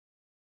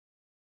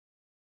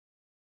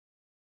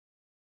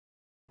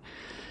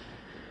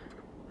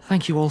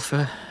Thank you all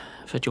for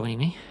joining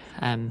me.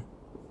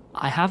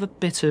 I have a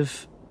bit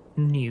of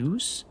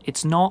news.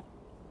 It's not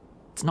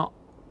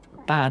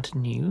bad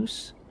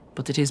news,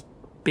 but it is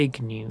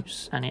big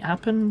news, and it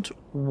happened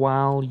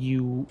while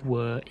you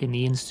were in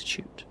the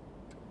Institute.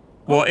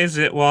 What is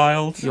it,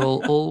 Wild?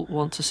 You'll all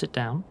want to sit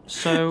down.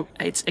 So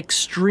it's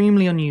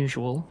extremely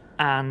unusual,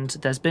 and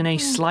there's been a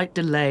slight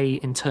delay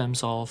in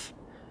terms of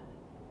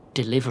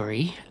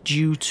delivery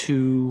due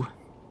to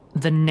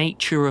the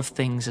nature of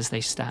things as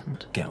they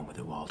stand. Get on with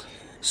it, Wild.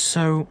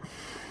 So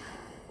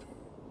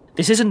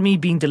this isn't me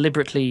being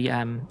deliberately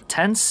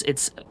tense.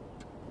 It's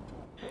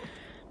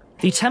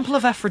the Temple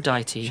of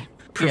Aphrodite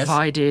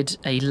provided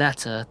a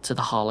letter to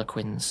the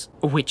Harlequins,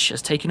 which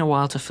has taken a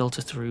while to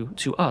filter through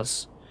to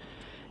us.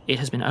 It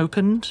has been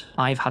opened.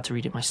 I've had to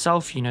read it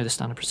myself. You know the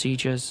standard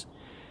procedures.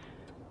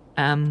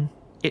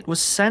 It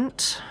was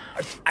sent...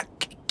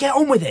 Get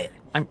on with it!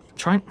 I'm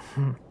trying...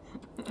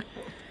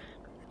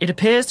 It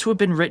appears to have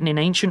been written in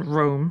ancient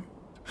Rome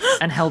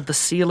and held the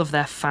seal of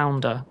their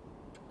founder,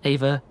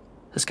 Ava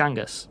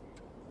Huskangas.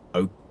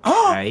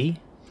 Okay.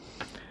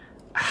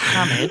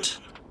 Hamid,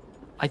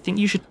 I think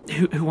you should...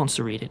 Who wants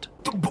to read it?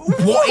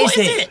 What is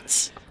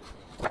it?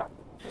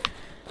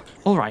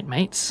 All right,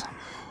 mates.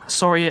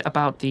 Sorry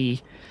about the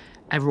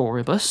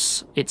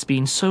erroribus. It's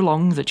been so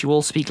long that you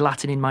all speak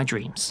Latin in my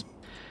dreams.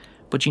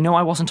 But you know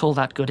I wasn't all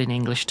that good in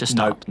English to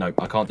start. No,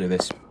 I can't do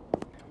this.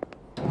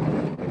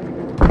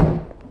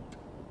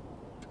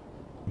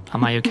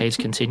 Am I okay to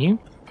continue?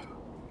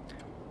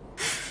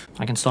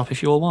 I can stop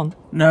if you all want.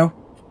 No.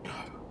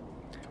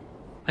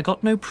 I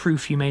got no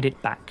proof you made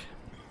it back,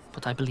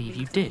 but I believe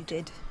you did. You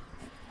did.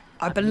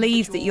 I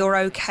believe that you're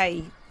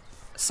okay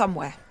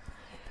somewhere.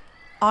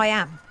 I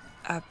am.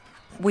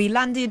 We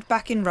landed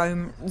back in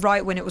Rome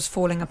right when it was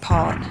falling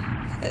apart.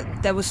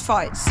 There was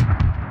fights.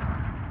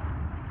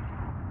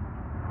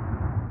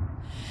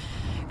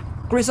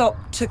 Grizzop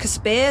took a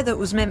spear that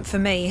was meant for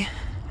me,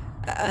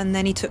 and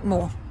then he took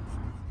more.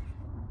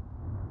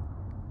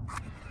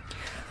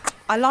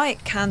 I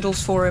light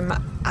candles for him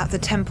at the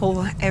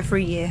temple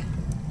every year.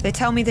 They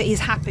tell me that he's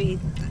happy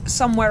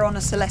somewhere on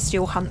a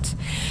celestial hunt,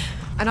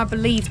 and I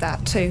believe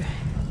that too.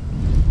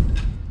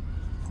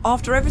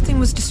 After everything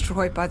was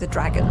destroyed by the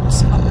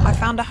dragons, I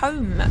found a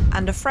home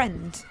and a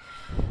friend.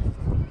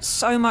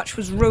 So much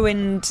was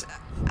ruined,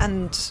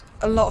 and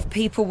a lot of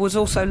people was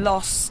also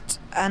lost,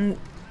 and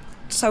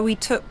so we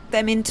took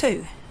them in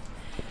too.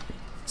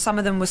 Some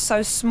of them were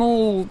so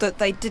small that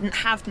they didn't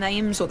have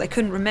names or they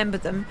couldn't remember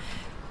them,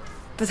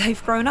 but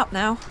they've grown up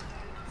now.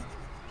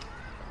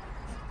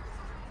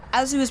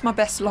 Azu is my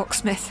best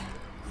locksmith.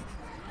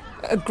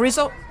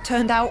 Grizzop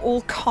turned out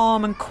all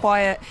calm and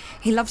quiet.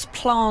 He loves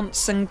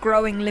plants and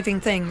growing living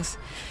things.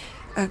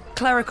 A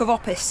cleric of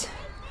Opis.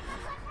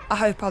 I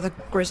hope other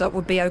Grizzop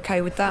would be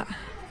okay with that.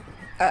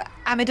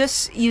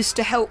 Amidus used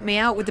to help me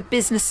out with the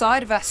business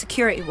side of our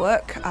security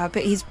work,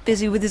 but he's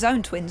busy with his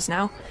own twins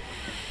now.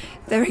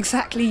 They're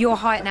exactly your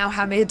height now,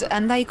 Hamid,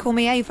 and they call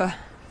me Ava.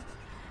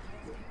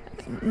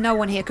 No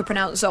one here could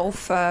pronounce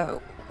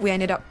Zolf. We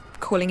ended up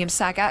calling him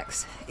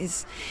Sagax.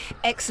 His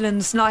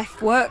excellent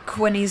knife work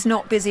when he's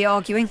not busy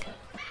arguing.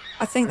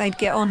 I think they'd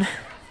get on.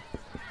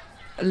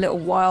 A little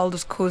Wild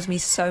has caused me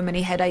so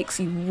many headaches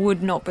you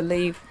would not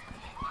believe.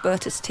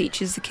 Bertus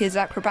teaches the kids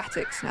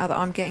acrobatics now that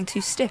I'm getting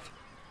too stiff.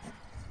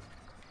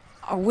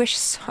 I wish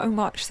so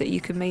much that you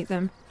could meet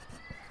them.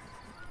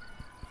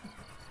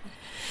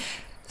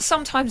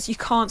 Sometimes you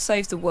can't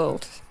save the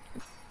world,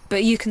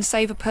 but you can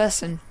save a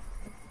person.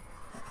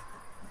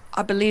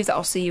 I believe that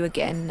I'll see you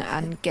again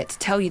and get to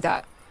tell you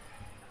that.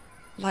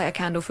 Light a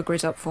candle for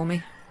Grizzop for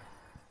me.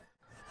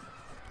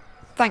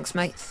 Thanks,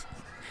 mates.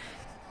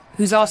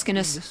 Who's asking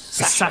us?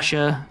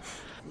 Sasha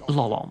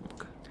Lolom.